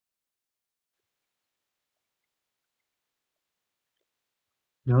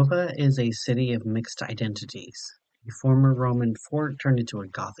Nova is a city of mixed identities. A former Roman fort turned into a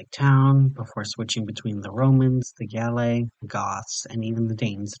Gothic town before switching between the Romans, the Galli, the Goths, and even the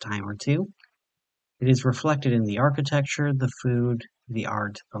Danes a time or two. It is reflected in the architecture, the food, the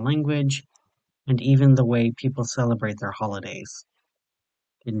art, the language, and even the way people celebrate their holidays.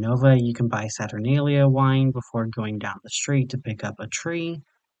 In Nova, you can buy Saturnalia wine before going down the street to pick up a tree,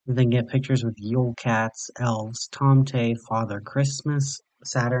 and then get pictures with Yule cats, elves, Tomte, Father Christmas,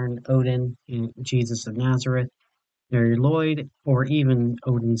 Saturn, Odin, and Jesus of Nazareth, Mary Lloyd, or even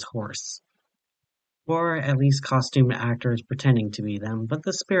Odin's horse. Or at least costumed actors pretending to be them, but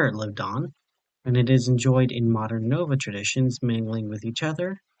the spirit lived on, and it is enjoyed in modern Nova traditions mingling with each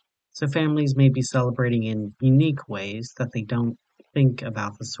other, so families may be celebrating in unique ways that they don't think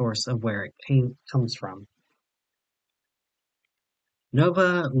about the source of where it comes from.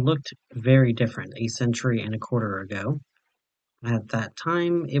 Nova looked very different a century and a quarter ago. At that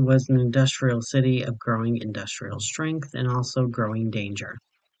time, it was an industrial city of growing industrial strength and also growing danger.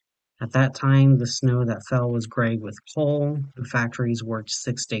 At that time, the snow that fell was gray with coal, the factories worked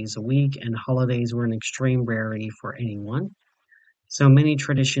 6 days a week, and holidays were an extreme rarity for anyone, so many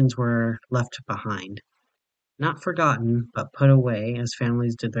traditions were left behind. Not forgotten, but put away as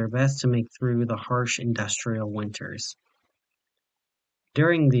families did their best to make through the harsh industrial winters.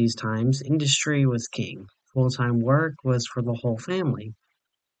 During these times, industry was king. Full-time work was for the whole family.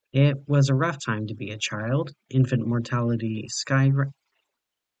 It was a rough time to be a child. Infant mortality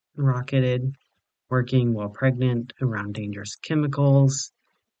skyrocketed, working while pregnant around dangerous chemicals,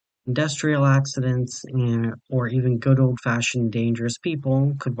 industrial accidents, or even good old-fashioned dangerous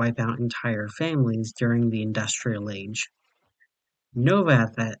people could wipe out entire families during the industrial age. Nova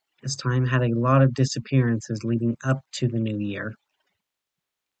at this time had a lot of disappearances leading up to the new year.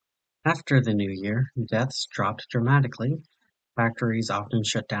 After the new year, deaths dropped dramatically. Factories often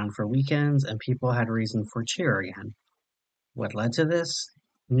shut down for weekends, and people had reason for cheer again. What led to this?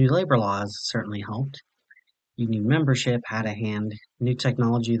 New labor laws certainly helped. Union membership had a hand, new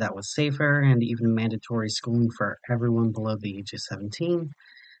technology that was safer, and even mandatory schooling for everyone below the age of 17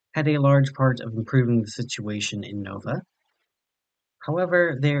 had a large part of improving the situation in Nova.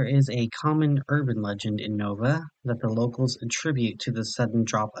 However, there is a common urban legend in Nova that the locals attribute to the sudden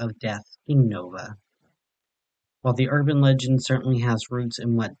drop of death in Nova. While the urban legend certainly has roots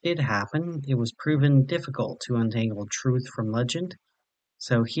in what did happen, it was proven difficult to untangle truth from legend.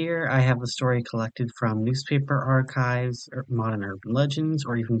 So here I have a story collected from newspaper archives, modern urban legends,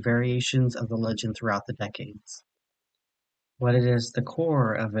 or even variations of the legend throughout the decades. What it is the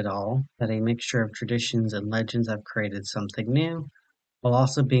core of it all, that a mixture of traditions and legends have created something new, while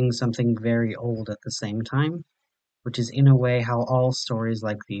also being something very old at the same time, which is in a way how all stories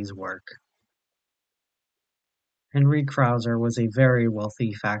like these work. Henry Krauser was a very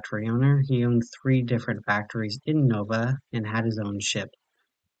wealthy factory owner. He owned 3 different factories in Nova and had his own ship.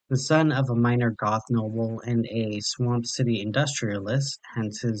 The son of a minor Goth noble and a swamp city industrialist,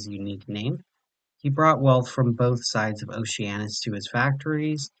 hence his unique name, he brought wealth from both sides of Oceanus to his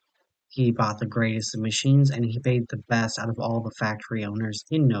factories. He bought the greatest of machines and he paid the best out of all the factory owners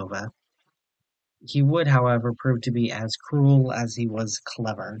in Nova. He would, however, prove to be as cruel as he was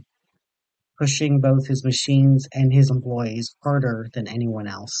clever, pushing both his machines and his employees harder than anyone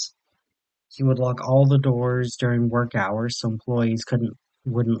else. He would lock all the doors during work hours so employees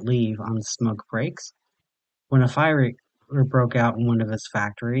wouldn't leave on smoke breaks. When a fire broke out in one of his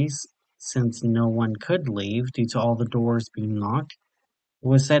factories, since no one could leave due to all the doors being locked, it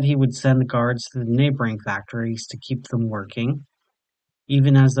was said he would send guards to the neighboring factories to keep them working.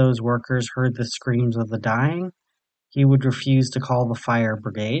 Even as those workers heard the screams of the dying, he would refuse to call the fire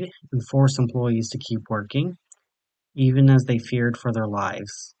brigade and force employees to keep working, even as they feared for their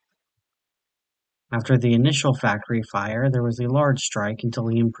lives. After the initial factory fire, there was a large strike until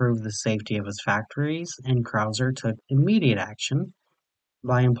he improved the safety of his factories, and Krauser took immediate action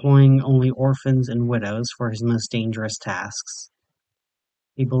by employing only orphans and widows for his most dangerous tasks.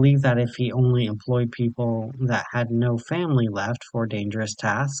 He believed that if he only employed people that had no family left for dangerous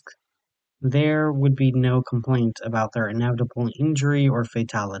tasks, there would be no complaint about their inevitable injury or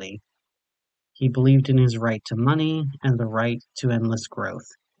fatality. He believed in his right to money and the right to endless growth.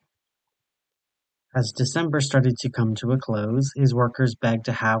 As December started to come to a close, his workers begged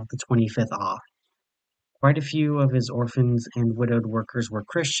to have the 25th off. Quite a few of his orphans and widowed workers were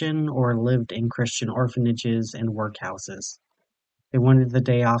Christian or lived in Christian orphanages and workhouses. They wanted the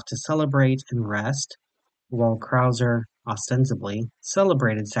day off to celebrate and rest. While Krauser, ostensibly,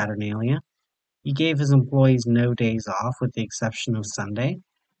 celebrated Saturnalia, he gave his employees no days off with the exception of Sunday.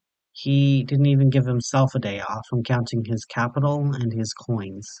 He didn't even give himself a day off from counting his capital and his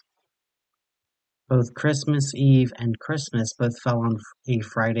coins. Both Christmas Eve and Christmas both fell on a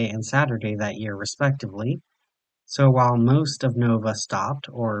Friday and Saturday that year, respectively, so while most of Nova stopped,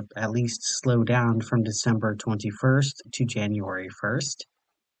 or at least slowed down from December 21st to January 1st,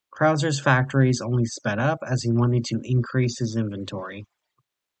 Krauser's factories only sped up as he wanted to increase his inventory.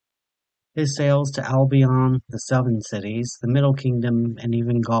 His sales to Albion, the Southern cities, the Middle Kingdom, and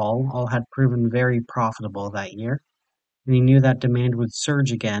even Gaul all had proven very profitable that year, and he knew that demand would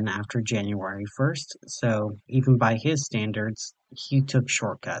surge again after January 1st, so even by his standards, he took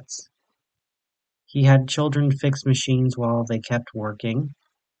shortcuts. He had children fix machines while they kept working.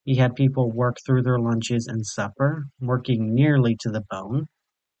 He had people work through their lunches and supper, working nearly to the bone,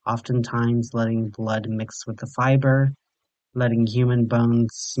 oftentimes letting blood mix with the fiber, letting human bones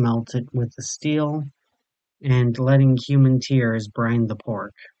smelt it with the steel, and letting human tears brine the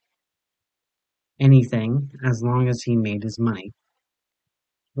pork. Anything, as long as he made his money.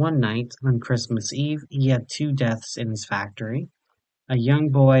 One night, on Christmas Eve, he had two deaths in his factory, a young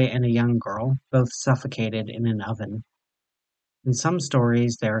boy and a young girl, both suffocated in an oven. In some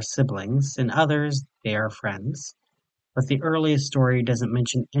stories they are siblings, in others they are friends, but the earliest story doesn't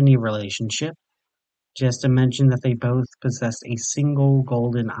mention any relationship, just a mention that they both possessed a single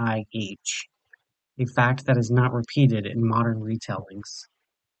golden eye each, a fact that is not repeated in modern retellings.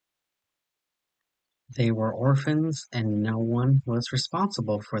 They were orphans, and no one was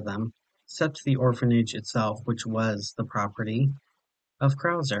responsible for them, except the orphanage itself, which was the property of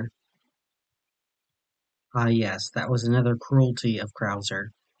Krauser. Ah yes, that was another cruelty of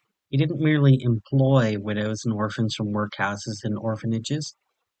Krauser. He didn't merely employ widows and orphans from workhouses and orphanages,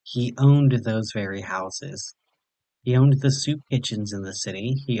 he owned those very houses. He owned the soup kitchens in the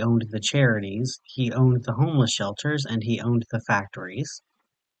city, he owned the charities, he owned the homeless shelters, and he owned the factories.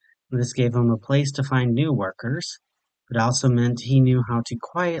 This gave him a place to find new workers, but also meant he knew how to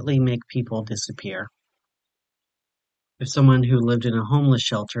quietly make people disappear. If someone who lived in a homeless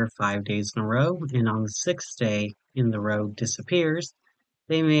shelter 5 days in a row and on the sixth day in the row disappears,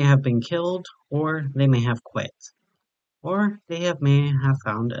 they may have been killed, or they may have quit, or may have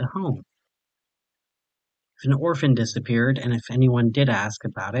found a home. If an orphan disappeared, and if anyone did ask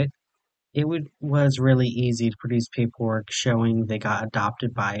about it, was really easy to produce paperwork showing they got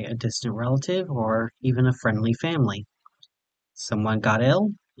adopted by a distant relative or even a friendly family. Someone got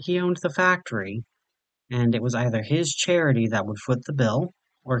ill, he owned the factory, and it was either his charity that would foot the bill,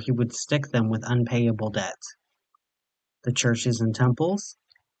 or he would stick them with unpayable debt. The churches and temples,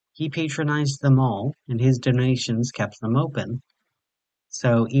 he patronized them all, and his donations kept them open.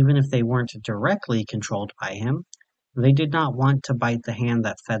 So even if they weren't directly controlled by him, they did not want to bite the hand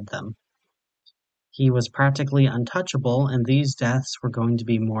that fed them. He was practically untouchable, and these deaths were going to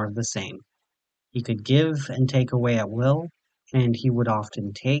be more of the same. He could give and take away at will, and he would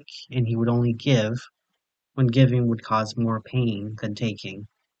often take, and he would only give when giving would cause more pain than taking.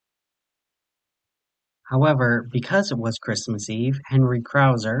 However, because it was Christmas Eve, Henry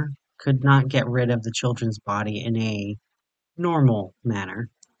Krauser could not get rid of the children's body in a normal manner.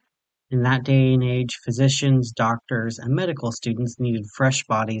 In that day and age, physicians, doctors, and medical students needed fresh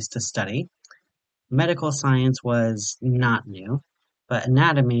bodies to study. Medical science was not new, but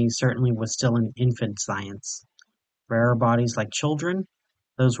anatomy certainly was still an infant science. Rarer bodies like children,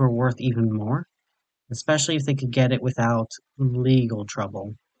 those were worth even more, especially if they could get it without legal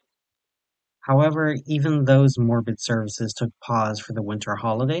trouble. However, even those morbid services took pause for the winter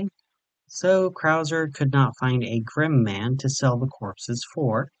holiday, so Krauser could not find a grim man to sell the corpses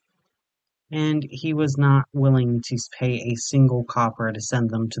for, and he was not willing to pay a single copper to send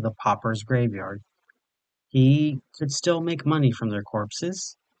them to the pauper's graveyard. He could still make money from their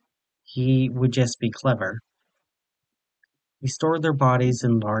corpses. He would just be clever. He stored their bodies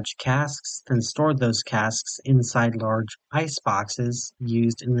in large casks, then stored those casks inside large ice boxes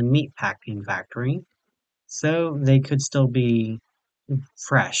used in the meat packing factory, so they could still be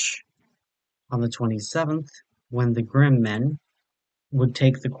fresh. On the 27th, when the grim men would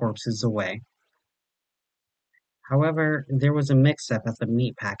take the corpses away. However, there was a mix-up at the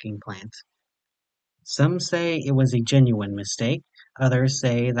meat packing plant. Some say it was a genuine mistake, others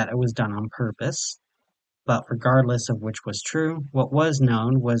say that it was done on purpose. But regardless of which was true, what was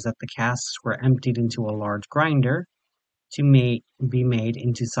known was that the casks were emptied into a large grinder to be made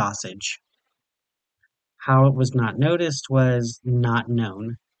into sausage. How it was not noticed was not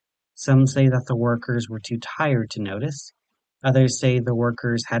known. Some say that the workers were too tired to notice. Others say the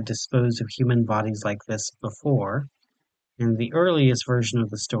workers had disposed of human bodies like this before, and the earliest version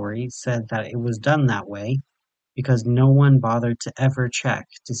of the story said that it was done that way because no one bothered to ever check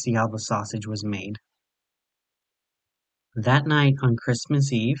to see how the sausage was made. That night on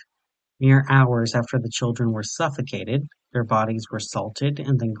Christmas Eve, mere hours after the children were suffocated, their bodies were salted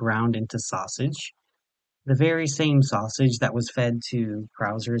and then ground into sausage, the very same sausage that was fed to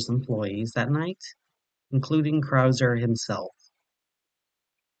Krauser's employees that night, including Krauser himself.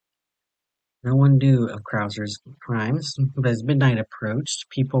 No one knew of Krauser's crimes, but as midnight approached,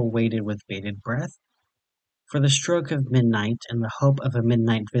 people waited with bated breath for the stroke of midnight and the hope of a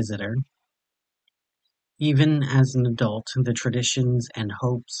midnight visitor. Even as an adult, the traditions and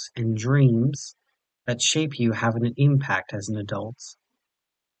hopes and dreams that shape you have an impact as an adult.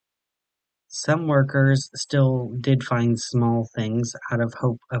 Some workers still did find small things out of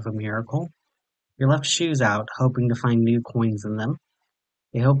hope of a miracle. They left shoes out, hoping to find new coins in them.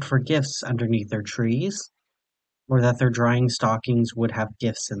 They hoped for gifts underneath their trees, or that their drying stockings would have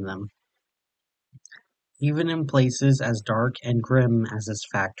gifts in them. Even in places as dark and grim as this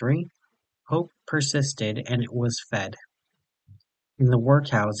factory, hope persisted and it was fed. In the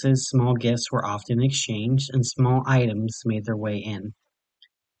workhouses, small gifts were often exchanged and small items made their way in.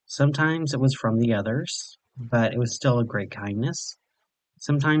 Sometimes it was from the others, but it was still a great kindness.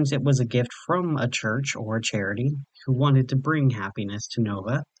 Sometimes it was a gift from a church or a charity who wanted to bring happiness to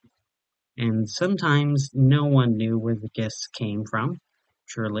Nova, and sometimes no one knew where the gifts came from,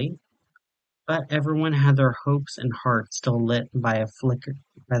 truly, but everyone had their hopes and hearts still lit by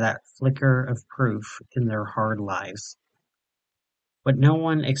that flicker of proof in their hard lives. What no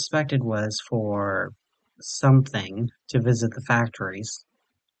one expected was for something to visit the factories.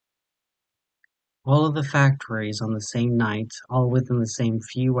 All of the factories on the same night, all within the same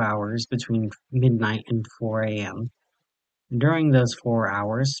few hours between midnight and 4 a.m. During those 4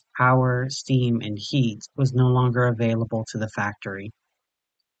 hours, power, steam, and heat was no longer available to the factory.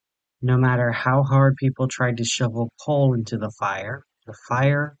 No matter how hard people tried to shovel coal into the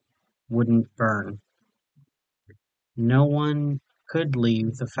fire wouldn't burn. No one could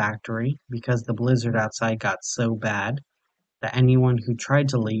leave the factory because the blizzard outside got so bad that anyone who tried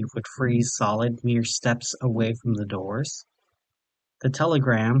to leave would freeze solid mere steps away from the doors. The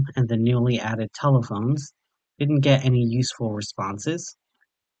telegram and the newly added telephones didn't get any useful responses.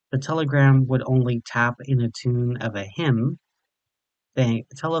 The telegram would only tap in a tune of a hymn. The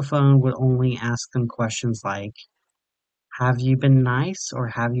telephone would only ask them questions like, "Have you been nice or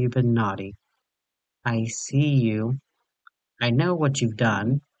have you been naughty? I see you. I know what you've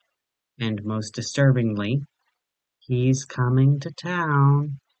done." And most disturbingly, "He's coming to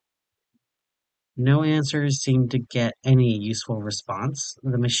town." No answers seemed to get any useful response.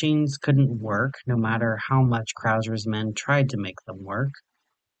 The machines couldn't work, no matter how much Krauser's men tried to make them work.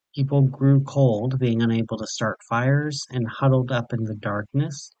 People grew cold, being unable to start fires, and huddled up in the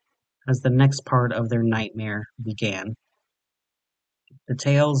darkness as the next part of their nightmare began. The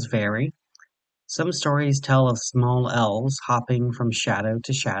tales vary. Some stories tell of small elves hopping from shadow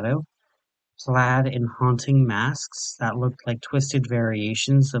to shadow, clad in haunting masks that looked like twisted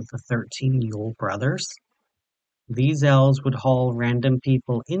variations of the 13 Yule brothers. These elves would haul random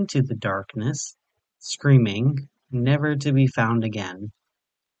people into the darkness, screaming, never to be found again,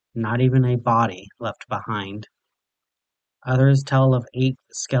 not even a body left behind. Others tell of 8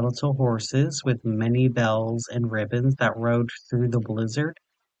 skeletal horses with many bells and ribbons that rode through the blizzard,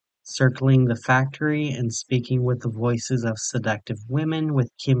 circling the factory and speaking with the voices of seductive women with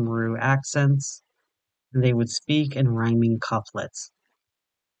Kimru accents. They would speak in rhyming couplets.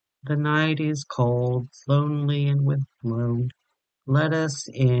 "The night is cold, lonely, and windblown. Let us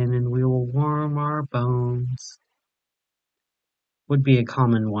in, and we will warm our bones," would be a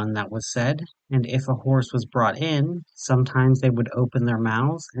common one that was said, and if a horse was brought in, sometimes they would open their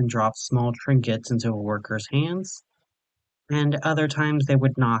mouths and drop small trinkets into a worker's hands, and other times they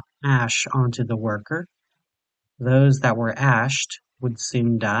would knock ash onto the worker. Those that were ashed would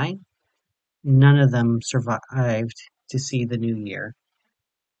soon die. None of them survived to see the new year.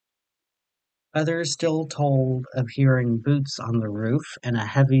 Others still told of hearing boots on the roof and a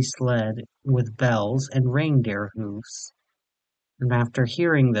heavy sled with bells and reindeer hoofs. And after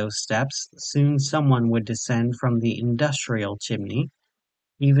hearing those steps, soon someone would descend from the industrial chimney,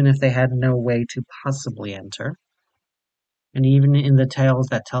 even if they had no way to possibly enter. And even in the tales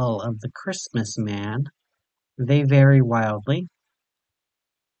that tell of the Christmas man, they vary wildly.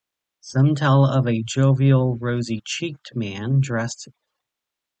 Some tell of a jovial, rosy-cheeked man dressed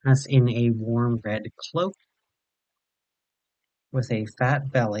as in a warm red cloak, with a fat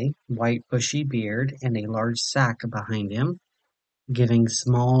belly, white bushy beard, and a large sack behind him, giving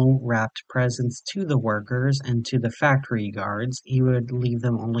small wrapped presents to the workers and to the factory guards. He would leave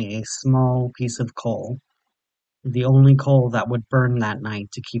them only a small piece of coal. the only coal that would burn that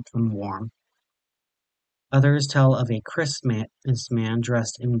night to keep them warm. Others tell of a Christmas man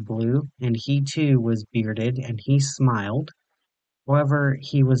dressed in blue, and he too was bearded, and he smiled. However,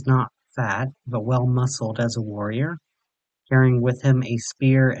 he was not fat, but well muscled as a warrior, carrying with him a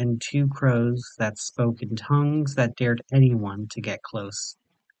spear and two crows that spoke in tongues that dared anyone to get close.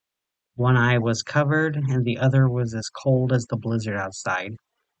 One eye was covered, and the other was as cold as the blizzard outside.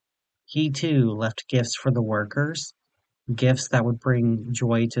 He too left gifts for the workers, gifts that would bring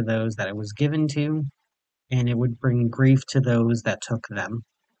joy to those that it was given to, and it would bring grief to those that took them.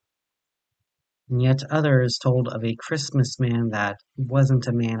 And yet others told of a Christmas man that wasn't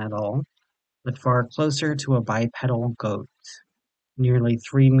a man at all, but far closer to a bipedal goat, nearly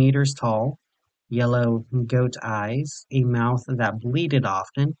 3 meters tall, yellow goat eyes, a mouth that bleated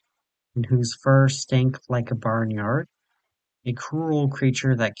often, and whose fur stank like a barnyard, a cruel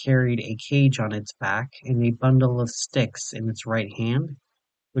creature that carried a cage on its back and a bundle of sticks in its right hand,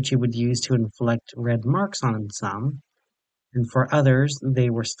 which it would use to inflict red marks on some, and for others they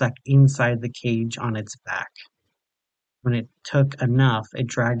were stuck inside the cage on its back. When it took enough, it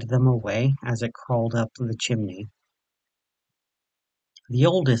dragged them away as it crawled up the chimney. The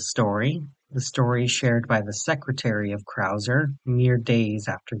oldest story, the story shared by the secretary of Krauser mere days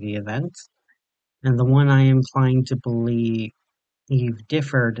after the event, and the one I am inclined to believe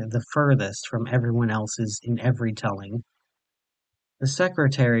differed the furthest from everyone else's in every telling. The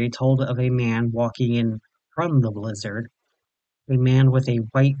secretary told of a man walking in from the blizzard, a man with a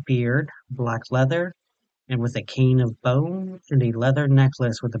white beard, black leather, and with a cane of bone and a leather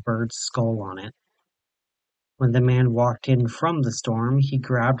necklace with a bird's skull on it. When the man walked in from the storm, he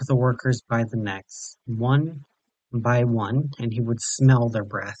grabbed the workers by the necks, one by one, and he would smell their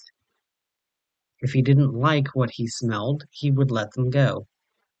breath. If he didn't like what he smelled, he would let them go.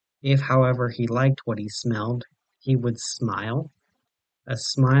 If, however, he liked what he smelled, he would smile, a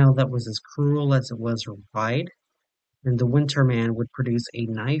smile that was as cruel as it was wide, and the winter man would produce a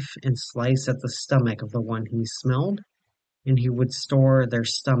knife and slice at the stomach of the one he smelled, and he would store their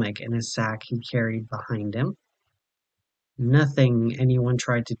stomach in a sack he carried behind him. Nothing anyone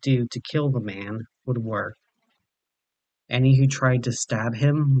tried to do to kill the man would work. Any who tried to stab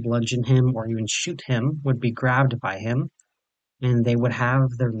him, bludgeon him, or even shoot him would be grabbed by him, and they would have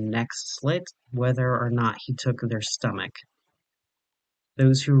their necks slit whether or not he took their stomach.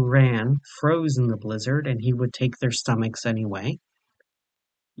 Those who ran froze in the blizzard, and he would take their stomachs anyway.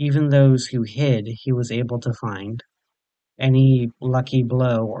 Even those who hid he was able to find. Any lucky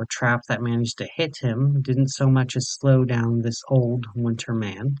blow or trap that managed to hit him didn't so much as slow down this old winter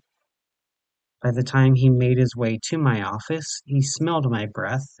man. By the time he made his way to my office, he smelled my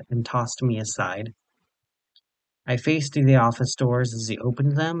breath and tossed me aside. I faced the office doors as he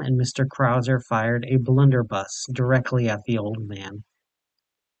opened them, and Mr. Krauser fired a blunderbuss directly at the old man.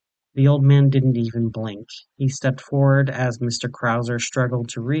 The old man didn't even blink. He stepped forward as Mr. Krauser struggled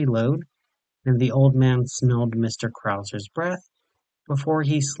to reload, and the old man smelled Mr. Krauser's breath before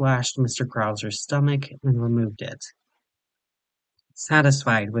he slashed Mr. Krauser's stomach and removed it.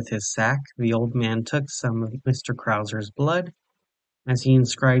 Satisfied with his sack, the old man took some of Mr. Krauser's blood as he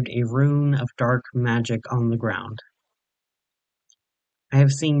inscribed a rune of dark magic on the ground. I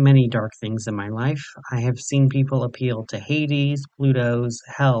have seen many dark things in my life. I have seen people appeal to Hades, Pluto's,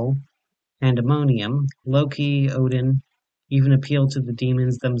 Hell, Pandemonium, Loki, Odin, even appeal to the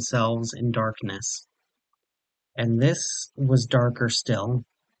demons themselves in darkness. And this was darker still.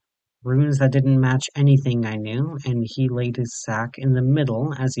 Runes that didn't match anything I knew, and he laid his sack in the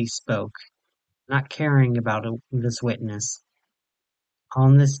middle as he spoke, not caring about this witness.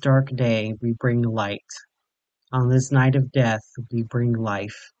 On this dark day we bring light. On this night of death we bring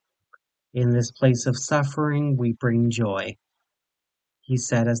life. In this place of suffering we bring joy, he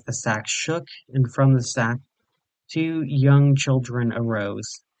said as the sack shook, and from the sack 2 young children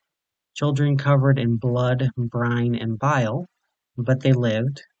arose. Children covered in blood, brine, and bile, but they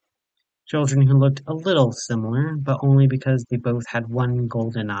lived. Children who looked a little similar, but only because they both had one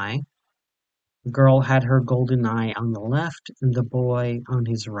golden eye. The girl had her golden eye on the left, and the boy on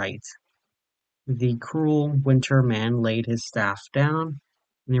his right. The cruel winter man laid his staff down,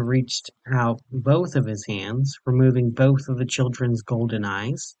 and he reached out both of his hands, removing both of the children's golden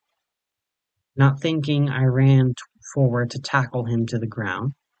eyes. Not thinking, I ran forward to tackle him to the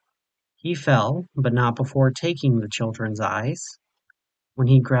ground. He fell, but not before taking the children's eyes. When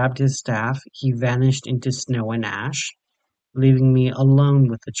he grabbed his staff, he vanished into snow and ash, leaving me alone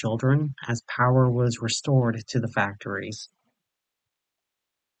with the children as power was restored to the factories.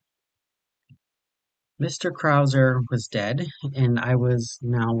 Mr. Krauser was dead, and I was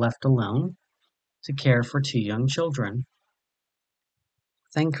now left alone. to care for two young children.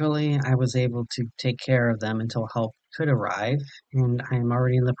 Thankfully, I was able to take care of them until help could arrive, and I am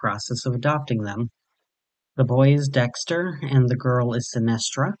already in the process of adopting them. The boy is Dexter, and the girl is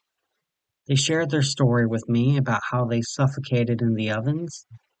Sinestra. They shared their story with me about how they suffocated in the ovens,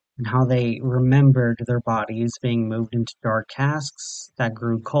 and how they remembered their bodies being moved into dark casks that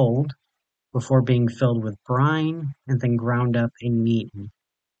grew cold before being filled with brine and then ground up and eaten.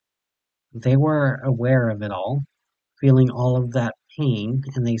 They were aware of it all, feeling all of that pain,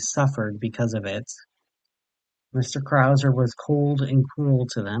 and they suffered because of it. Mr. Krauser was cold and cruel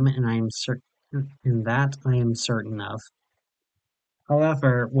to them, and that I am certain of.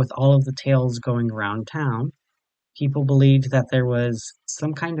 However, with all of the tales going around town, people believed that there was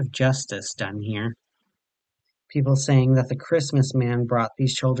some kind of justice done here. People saying that the Christmas man brought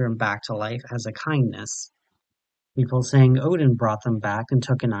these children back to life as a kindness. People saying Odin brought them back and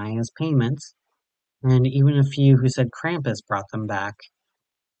took an eye as payment, and even a few who said Krampus brought them back.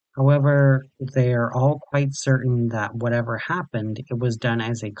 However, they are all quite certain that whatever happened, it was done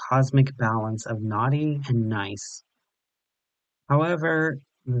as a cosmic balance of naughty and nice. However,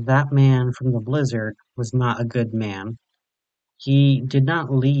 that man from the blizzard was not a good man. He did not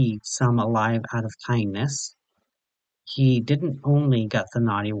leave some alive out of kindness. He didn't only gut the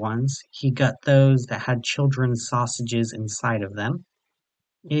naughty ones, he gut those that had children's sausages inside of them.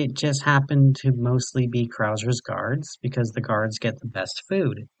 It just happened to mostly be Krauser's guards, because the guards get the best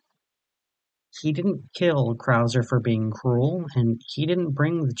food. He didn't kill Krauser for being cruel, and he didn't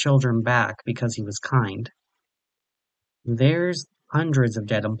bring the children back because he was kind. There's hundreds of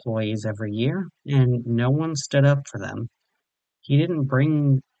dead employees every year, and no one stood up for them. He didn't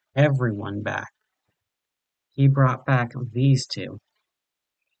bring everyone back. He brought back these two.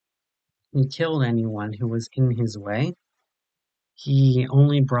 He killed anyone who was in his way. He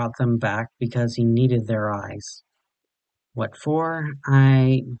only brought them back because he needed their eyes. What for,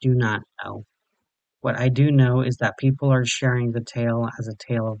 I do not know. What I do know is that people are sharing the tale as a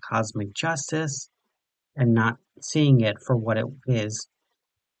tale of cosmic justice and not seeing it for what it is.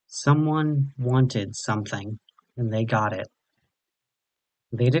 Someone wanted something, and they got it.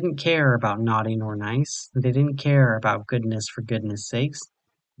 They didn't care about naughty nor nice. They didn't care about goodness for goodness sakes.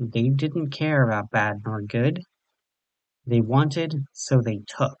 They didn't care about bad nor good. They wanted, so they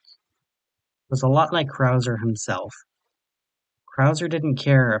took. It was a lot like Krauser himself. Krauser didn't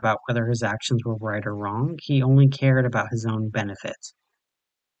care about whether his actions were right or wrong. He only cared about his own benefit.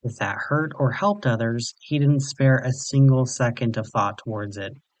 If that hurt or helped others, he didn't spare a single second of thought towards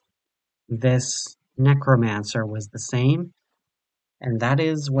it. This necromancer was the same, and that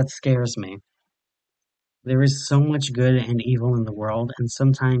is what scares me. There is so much good and evil in the world, and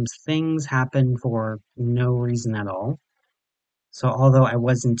sometimes things happen for no reason at all. So although I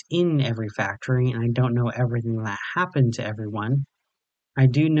wasn't in every factory and I don't know everything that happened to everyone, I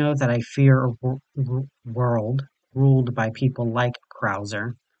do know that I fear a world ruled by people like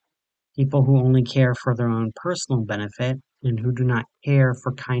Krauser, people who only care for their own personal benefit and who do not care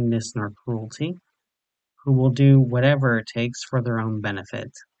for kindness nor cruelty, who will do whatever it takes for their own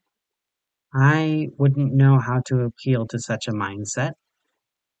benefit. I wouldn't know how to appeal to such a mindset,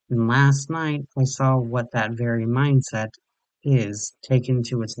 and last night I saw what that very mindset is taken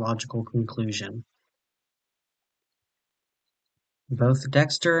to its logical conclusion. Both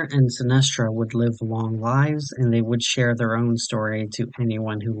Dexter and Sinestra would live long lives, and they would share their own story to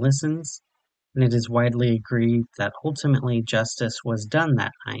anyone who listens, and it is widely agreed that ultimately justice was done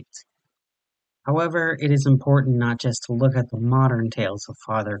that night. However, it is important not just to look at the modern tales of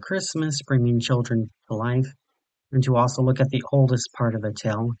Father Christmas bringing children to life, and to also look at the oldest part of the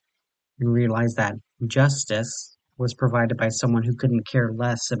tale and realize that justice was provided by someone who couldn't care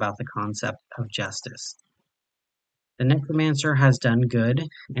less about the concept of justice. The necromancer has done good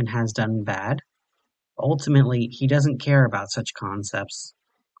and has done bad. Ultimately, he doesn't care about such concepts.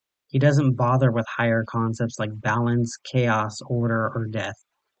 He doesn't bother with higher concepts like balance, chaos, order, or death.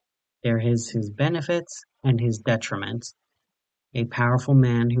 There is his benefits and his detriment. A powerful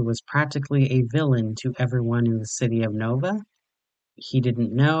man who was practically a villain to everyone in the city of Nova. He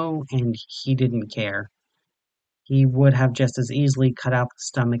didn't know and he didn't care. He would have just as easily cut out the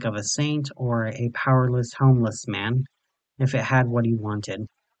stomach of a saint or a powerless homeless man if it had what he wanted.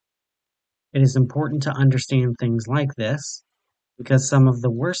 It is important to understand things like this, because some of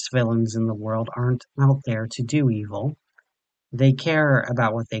the worst villains in the world aren't out there to do evil. They care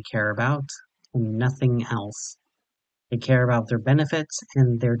about what they care about, and nothing else. They care about their benefits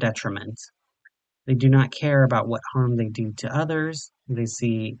and their detriment. They do not care about what harm they do to others. They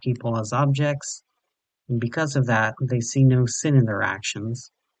see people as objects, and because of that, they see no sin in their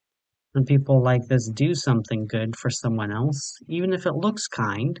actions. When people like this do something good for someone else, even if it looks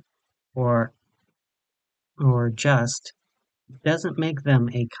kind or just, it doesn't make them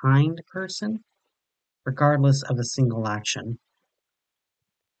a kind person, regardless of a single action.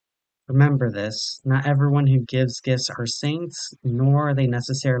 Remember this, not everyone who gives gifts are saints, nor are they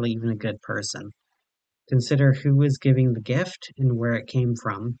necessarily even a good person. Consider who is giving the gift and where it came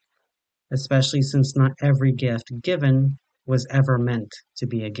from, especially since not every gift given was ever meant to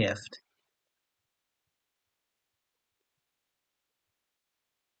be a gift.